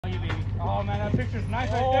Oh man, that picture's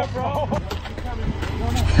nice right there, bro.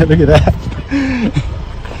 Look at that.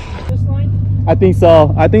 This line? I think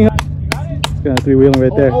so. I think You got it? it's gonna three-wheeling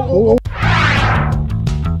right there. Oh.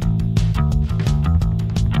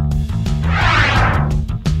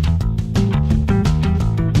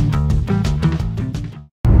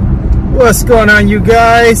 What's going on, you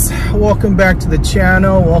guys? Welcome back to the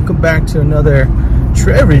channel. Welcome back to another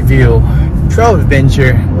trail review, trail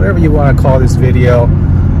adventure, whatever you want to call this video.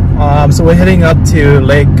 So we're heading up to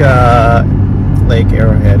Lake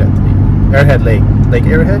Arrowhead, Arrowhead Lake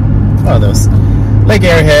Arrowhead? One of those. Lake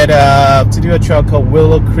Arrowhead to do a trail called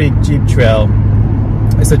Willow Jeep Trail.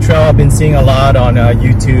 It's a trail I've been seeing a lot on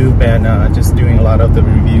YouTube and just doing a lot of the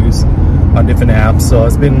reviews on different apps. So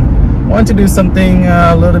it's been wanting to do something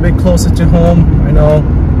a little bit closer to home. I know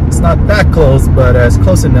it's not that close, but it's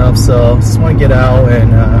close enough. So just want to get out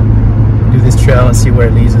and do this trail and see where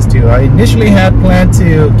it leads us to. I initially had planned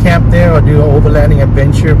to camp there or do an overlanding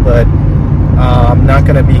adventure, but I'm not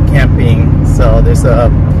going to be camping. So there's a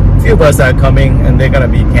few of us that are coming and they're going to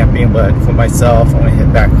be camping, but for myself, I'm going to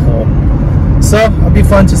head back home. So it'll be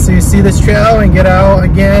fun to see this trail and get out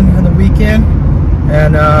again on the weekend.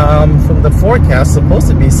 And from the forecast, supposed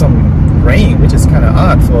to be some rain, which is kind of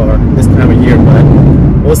odd for this time of year, but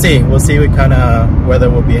we'll see what kind of weather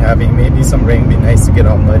we'll be having. Maybe some rain would be nice to get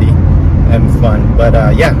all muddy and fun, but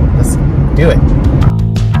yeah, let's do it.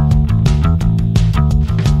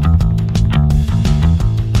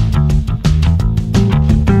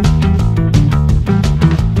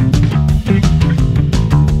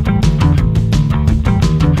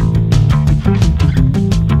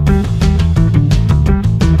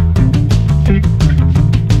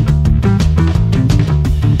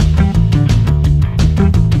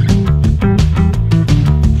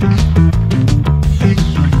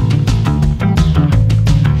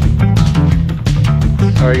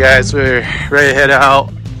 Alright guys, we're ready to head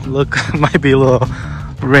out. Look, might be a little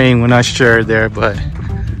rain, we're not sure there, but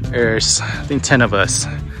there's I think 10 of us.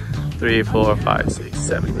 3, 4, 5, 6,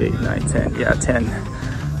 7, 8, 9, 10. Yeah,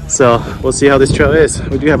 10. So we'll see how this trail is.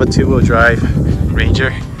 We do have a 2-wheel drive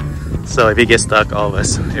Ranger, so if it gets stuck, all of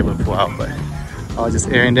us are able to pull out, but I was just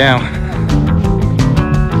airing down.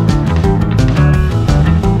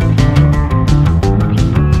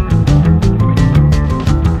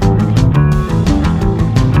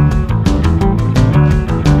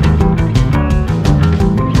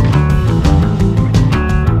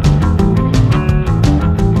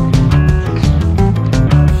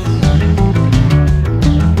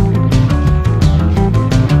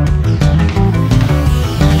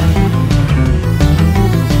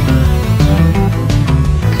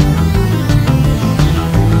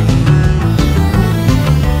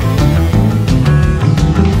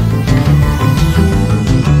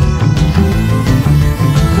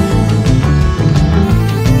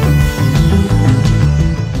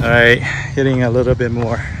 Alright, hitting a little bit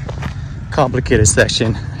more complicated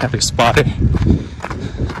section. Have a spotter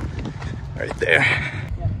right there.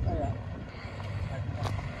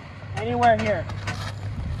 Anywhere here.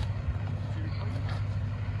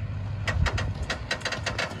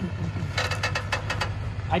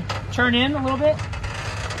 I turn in a little bit.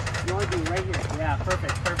 You want to do right here. Yeah,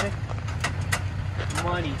 perfect.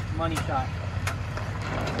 Money shot.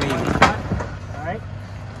 All right.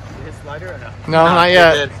 Hit slider or no? No, not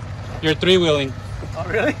yet. You're three-wheeling. Oh,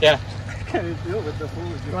 really? Yeah. I can't do it with the full.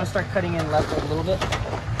 You want to start cutting in left a little bit?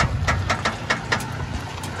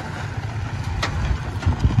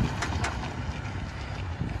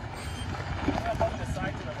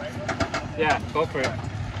 Yeah, go for it.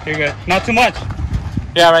 You're good. Not too much.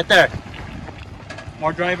 Yeah, right there.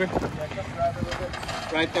 More driver. Yeah, cut the driver a little bit.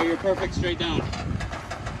 Right there, you're perfect straight down.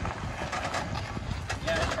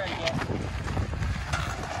 Yeah, let's try again.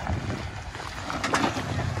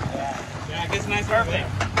 Yeah, it gets nice. Perfect.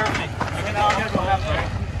 Okay, now I'm gonna go left, right?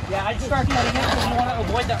 Yeah, I just start cutting in because you want to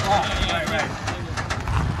avoid that rock. Right.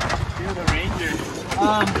 Feel the Ranger.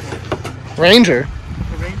 Ranger?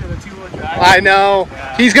 The Ranger, the 2-wheel drive. I know.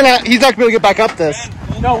 Yeah. He's not gonna be able to get back up this.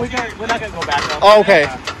 No, we're not gonna go back up. Oh, okay.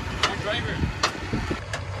 More driver.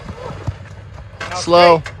 Now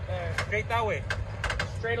Slow. Straight that way.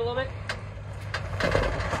 Straight a little bit.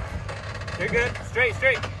 You're good.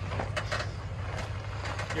 Straight.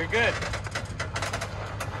 You're good.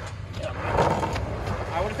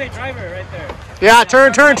 I would say driver right there. Yeah,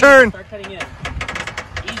 turn. Start cutting in.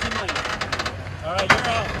 Easy money. All right, you're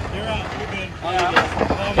out. You're good. Oh,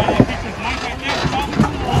 yeah. Oh, man, that picture's nice right there.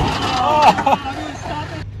 Stop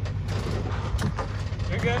it.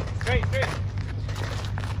 You're good. Straight.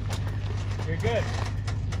 You're good.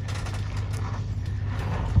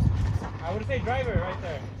 I would say driver right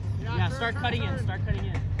there. Yeah, start cutting in. Start cutting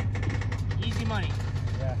in. Easy money.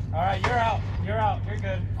 Yeah. All right, you're out. You're out. You're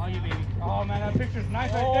good. All you, baby. Oh man, that picture's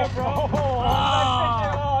nice right there, bro. Oh, Nice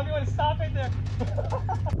picture. Oh, everyone stop right there.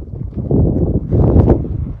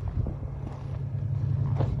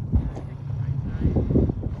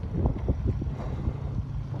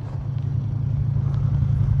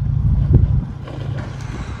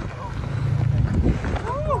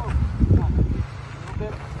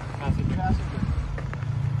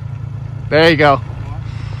 There you go.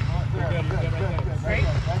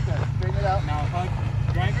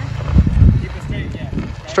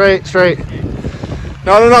 Straight, straight.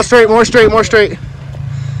 No, straight, more straight, more straight.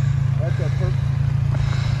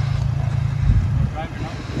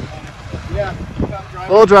 Yeah,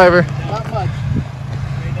 Little driver. not much.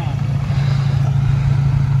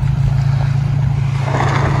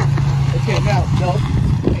 Okay, now, no.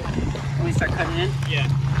 Can we start cutting in? Yeah.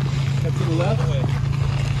 Cut to the left.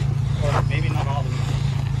 Or maybe not all the way.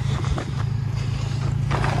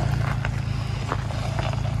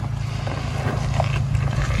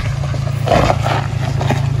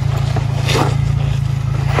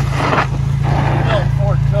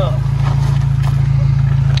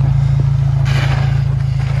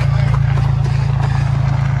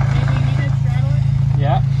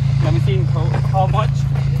 Yeah. Let me see how much.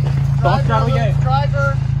 Don't throttle yet.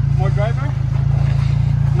 Driver. More driver?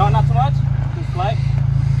 No, not too much. Just light.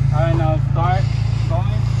 Alright, now start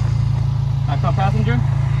going. Now come passenger.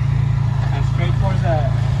 And straight towards that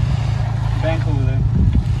bank over there.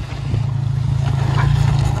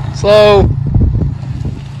 Slow.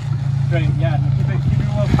 Straight, yeah. Keep it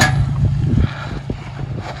low.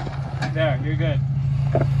 There, you're good.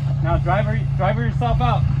 Now driver yourself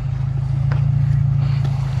out.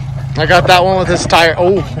 I got that one with this tire.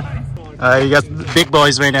 Oh. You got the big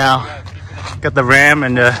boys right now. Got the Ram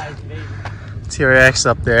and the TRX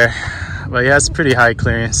up there. But yeah, it's pretty high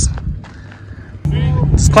clearance.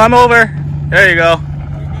 Just climb over. There you go.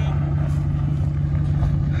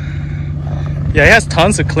 Yeah, he has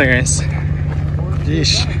tons of clearance.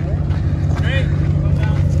 Yeesh.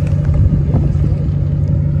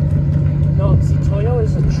 No, see, Toyo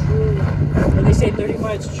is a true. When they say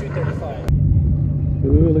 35, it's true 35.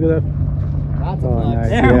 Ooh, look at that. That's Oh, nice.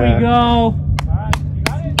 There Yeah. we go. Alright, you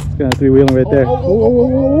got it? It's got a three-wheeling right there.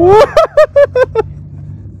 Oh.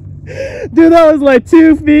 Dude, that was like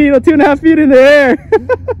 2 feet or 2.5 feet in the air.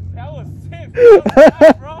 That was sick. That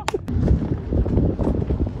was bro.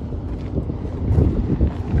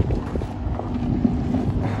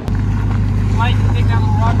 Mike, you take that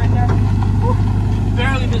little rock right there? Woo.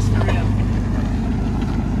 Barely missed the rim.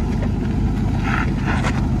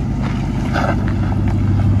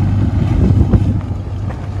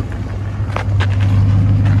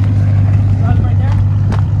 Right there?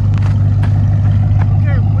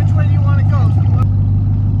 Okay, which way do you want to go?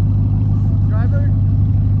 Driver?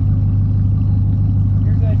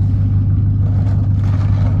 You're good.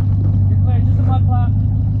 You're clear, just a mud flap.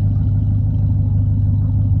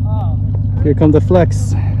 Oh. Here comes the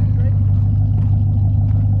flex.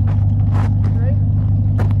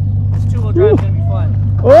 This two-wheel drive is gonna be fun.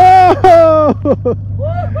 Oh!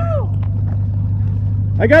 Woohoo!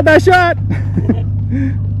 I got that shot.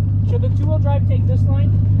 Should the two-wheel drive take this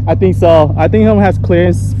line? I think so. I think him has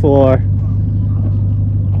clearance for.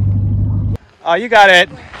 Oh, you got it.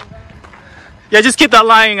 Yeah, just keep that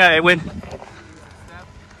line, Edwin.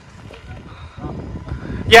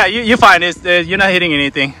 Yeah, you fine. It's you're not hitting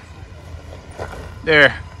anything.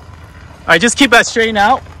 There. All right, just keep that straighten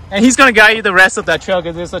out, and he's gonna guide you the rest of that trail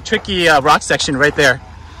because there's a tricky rock section right there.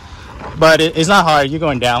 But it's not hard. You're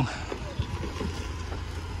going down.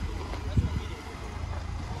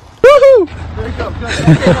 Woohoo! There you go.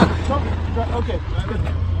 Good. Okay.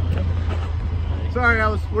 Sorry, I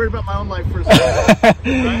was worried about my own life for a second.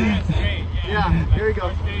 Yeah, here you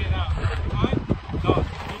go.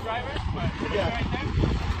 Yeah.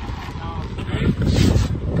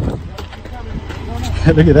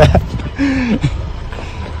 Look at that.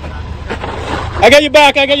 I got you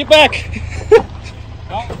back. I got you back.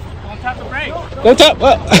 Don't tap the brake. Don't tap.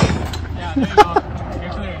 What? Yeah, there you go.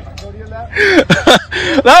 You're clear. Go to your left.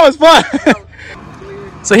 That was fun.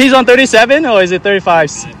 So he's on 37 or is it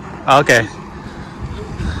 35s? Oh, okay.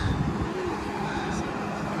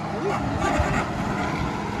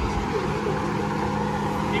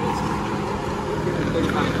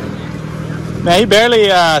 Man, he barely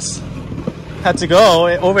had to go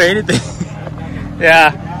over anything.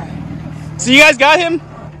 Yeah. So you guys got him?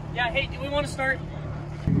 Yeah, hey, do we want to start?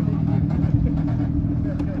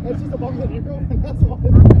 That's just a bump in your girlfriend. That's all.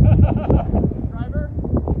 Driver?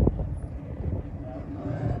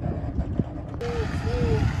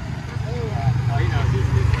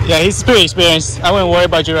 Yeah, he's pretty experienced. I wouldn't worry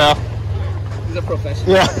about Jarrell. He's a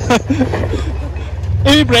professional. Yeah.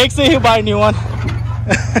 If he breaks it, he'll buy a new one.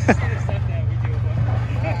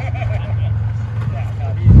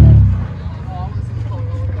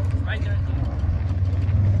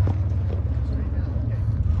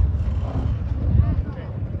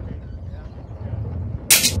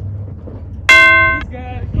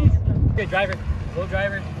 Good driver, little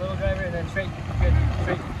driver, and then straight. Good,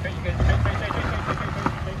 straight, good, straight.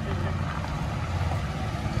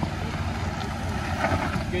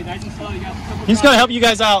 Good, nice and slow. You got some. He's gonna help you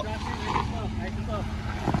guys out. Nice and slow.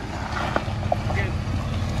 Good.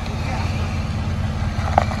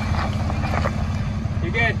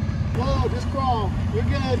 You're good. Whoa, just crawl. You're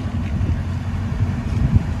good.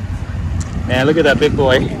 Man, look at that big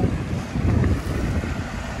boy.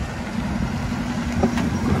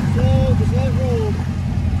 Just let it roll.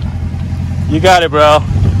 You got it, bro.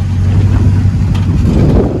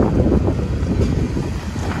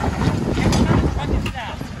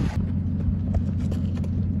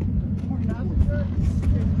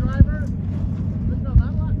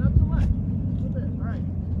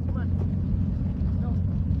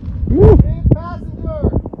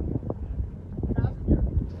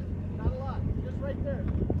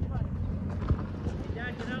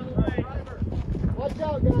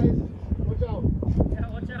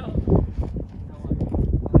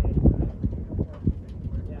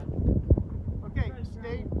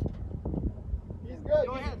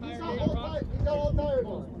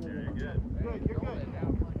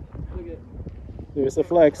 There's a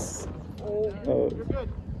flex. Oh,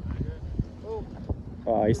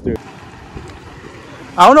 he's through.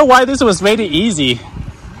 I don't know why this was rated easy.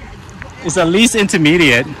 It's at least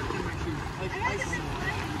intermediate.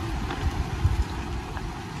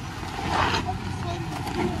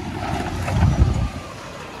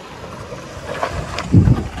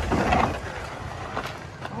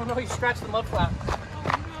 Oh no, he scratched the mud flap. Oh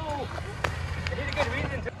no! I need a good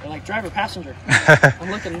reason to. They're like driver, passenger.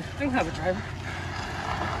 I'm looking. I don't have a driver.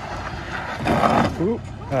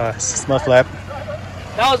 It's mud flap.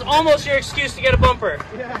 That was almost your excuse to get a bumper.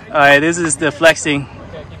 Alright, this is the flexing.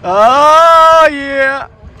 Oh yeah!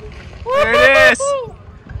 There it is!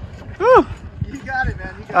 Woo. You got it,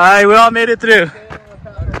 man. Alright, we all made it through.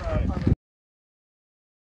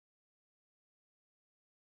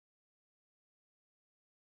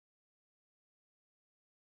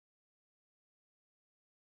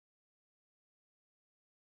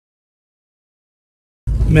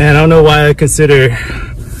 Man, I don't know why I consider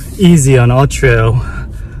easy on all trail,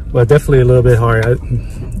 but definitely a little bit hard.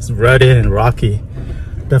 It's rutted and rocky,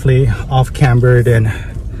 definitely off cambered, and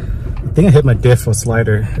I think I hit my Devos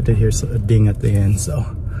slider. I did hear a ding at the end, so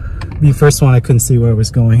the first one I couldn't see where I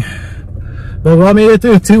was going, but we all made it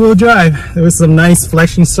through. Two-wheel drive. There was some nice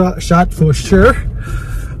flexing shot for sure,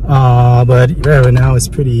 but right now it's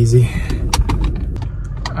pretty easy.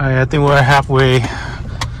 I think we're halfway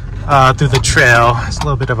through the trail. It's a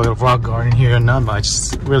little bit of a rock garden here, not much.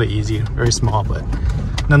 It's really easy, very small, but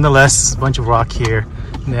nonetheless, a bunch of rock here.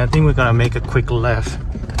 And I think we're gonna make a quick left,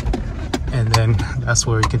 and then that's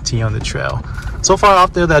where we continue on the trail. So far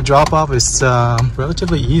off there, that drop off is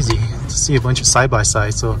relatively easy to see a bunch of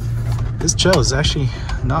side-by-sides. So this trail is actually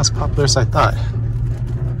not as popular as I thought.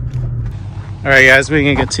 All right, guys, we're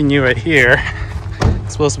gonna continue right here.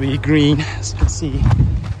 It's supposed to be green, as you can see.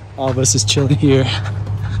 All of us is chilling here.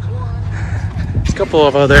 There's a couple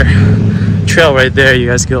of other trail right there you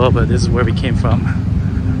guys go, but this is where we came from.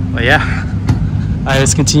 But yeah, alright,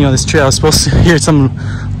 let's continue on this trail. I'm supposed to hear some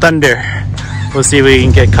thunder. We'll see if we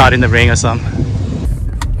can get caught in the rain or something.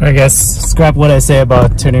 Alright guys, scrap what I say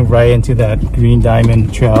about turning right into that green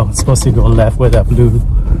diamond trail. It's supposed to go left where that blue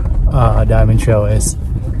diamond trail is,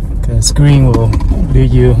 because green will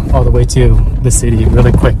lead you all the way to the city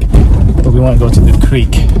really quick. But we want to go to the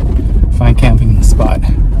creek, find camping spot.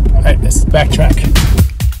 Alright, let's backtrack.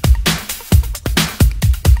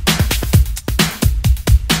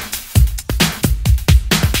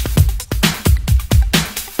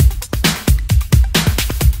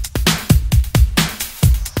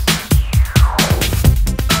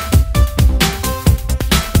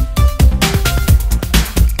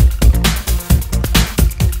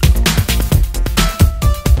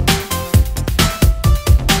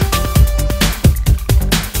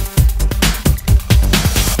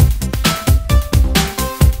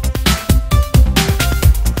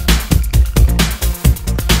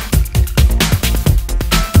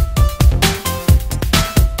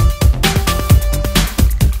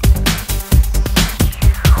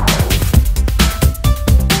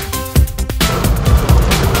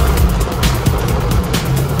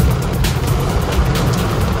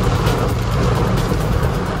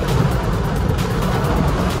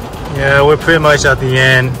 pretty much at the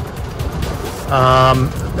end.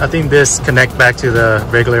 I think this connect back to the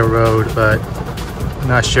regular road, but I'm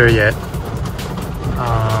not sure yet.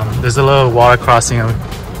 There's a little water crossing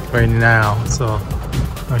right now, so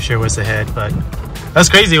not sure what's ahead, but that's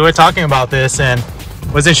crazy. We're talking about this and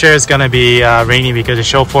wasn't sure it's gonna be rainy because the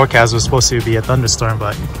show forecast was supposed to be a thunderstorm,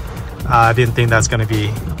 but I didn't think that's gonna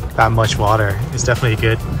be that much water. It's definitely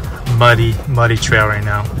a good muddy trail right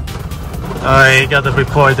now. I got the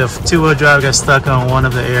report the two-wheel drive got stuck on one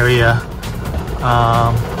of the area.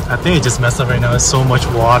 I think it just messed up right now. There's so much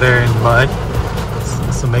water and mud,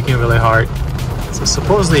 so making it really hard. So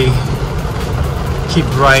supposedly keep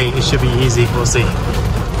right, it should be easy. We'll see.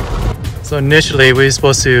 So initially we were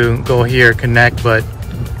supposed to go here, connect, but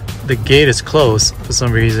the gate is closed for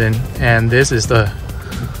some reason, and this is the,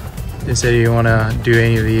 they said you want to do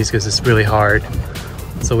any of these because it's really hard.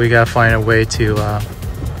 So we gotta find a way to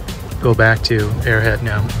go back to Arrowhead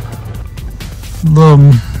now. Little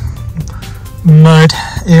mud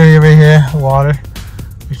area right here, water.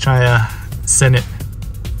 We try to send it.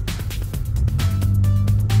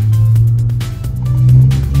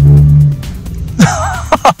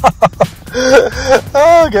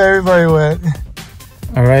 Oh, okay, everybody went.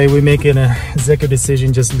 All right, we're making a executive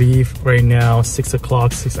decision, just leave right now, 6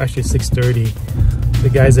 o'clock, actually 6:30. The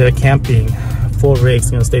guys that are camping, 4 rigs,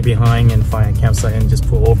 gonna stay behind and find a campsite and just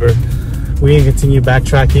pull over. We can continue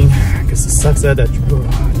backtracking because it sucks that that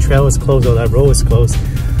trail is closed or that road is closed.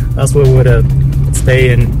 That's where we would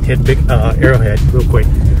stay and hit big Arrowhead real quick.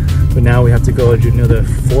 But now we have to go do another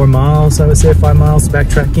 4 miles, I would say 5 miles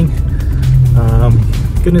backtracking.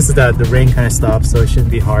 Goodness is that the rain kind of stopped, so it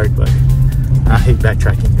shouldn't be hard, but I hate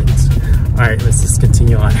backtracking things. All right, let's just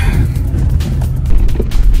continue on.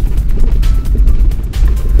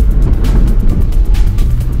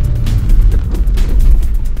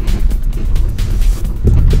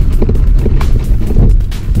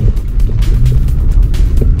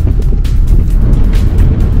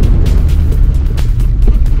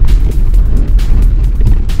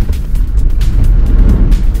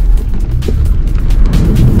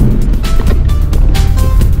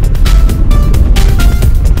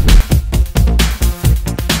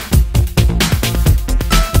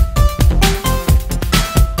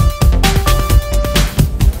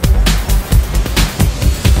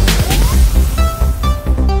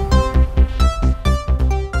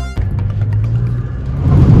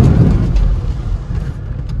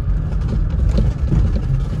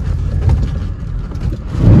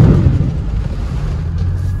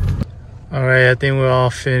 I think we're all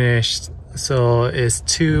finished. So it's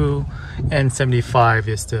 2 and 75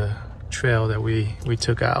 is the trail that we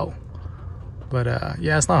took out. But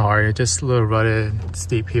yeah, it's not hard. It's just a little rutted,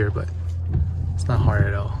 steep here, but it's not hard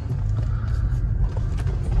at all.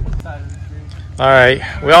 All right,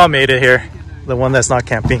 we all made it here. The one that's not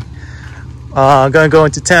camping. Gonna go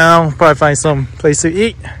into town, probably find some place to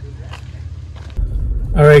eat.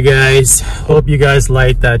 All right, guys. Hope you guys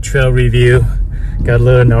liked that trail review. Got a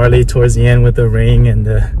little gnarly towards the end with the rain and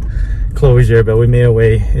the closure, but we made our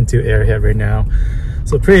way into Arrowhead right now.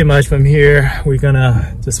 So pretty much from here, we're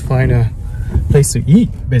gonna just find a place to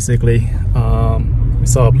eat, basically. We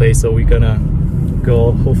saw a place, so we're gonna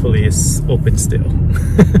go. Hopefully it's open still.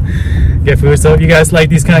 Get food. So if you guys like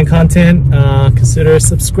these kind of content, consider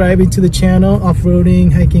subscribing to the channel.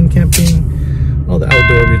 Off-roading, hiking, camping, all the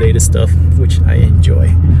outdoor related stuff, which I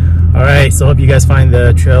enjoy. All right, so hope you guys find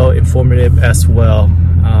the trail informative as well.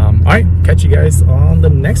 All right, catch you guys on the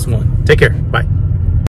next one. Take care. Bye.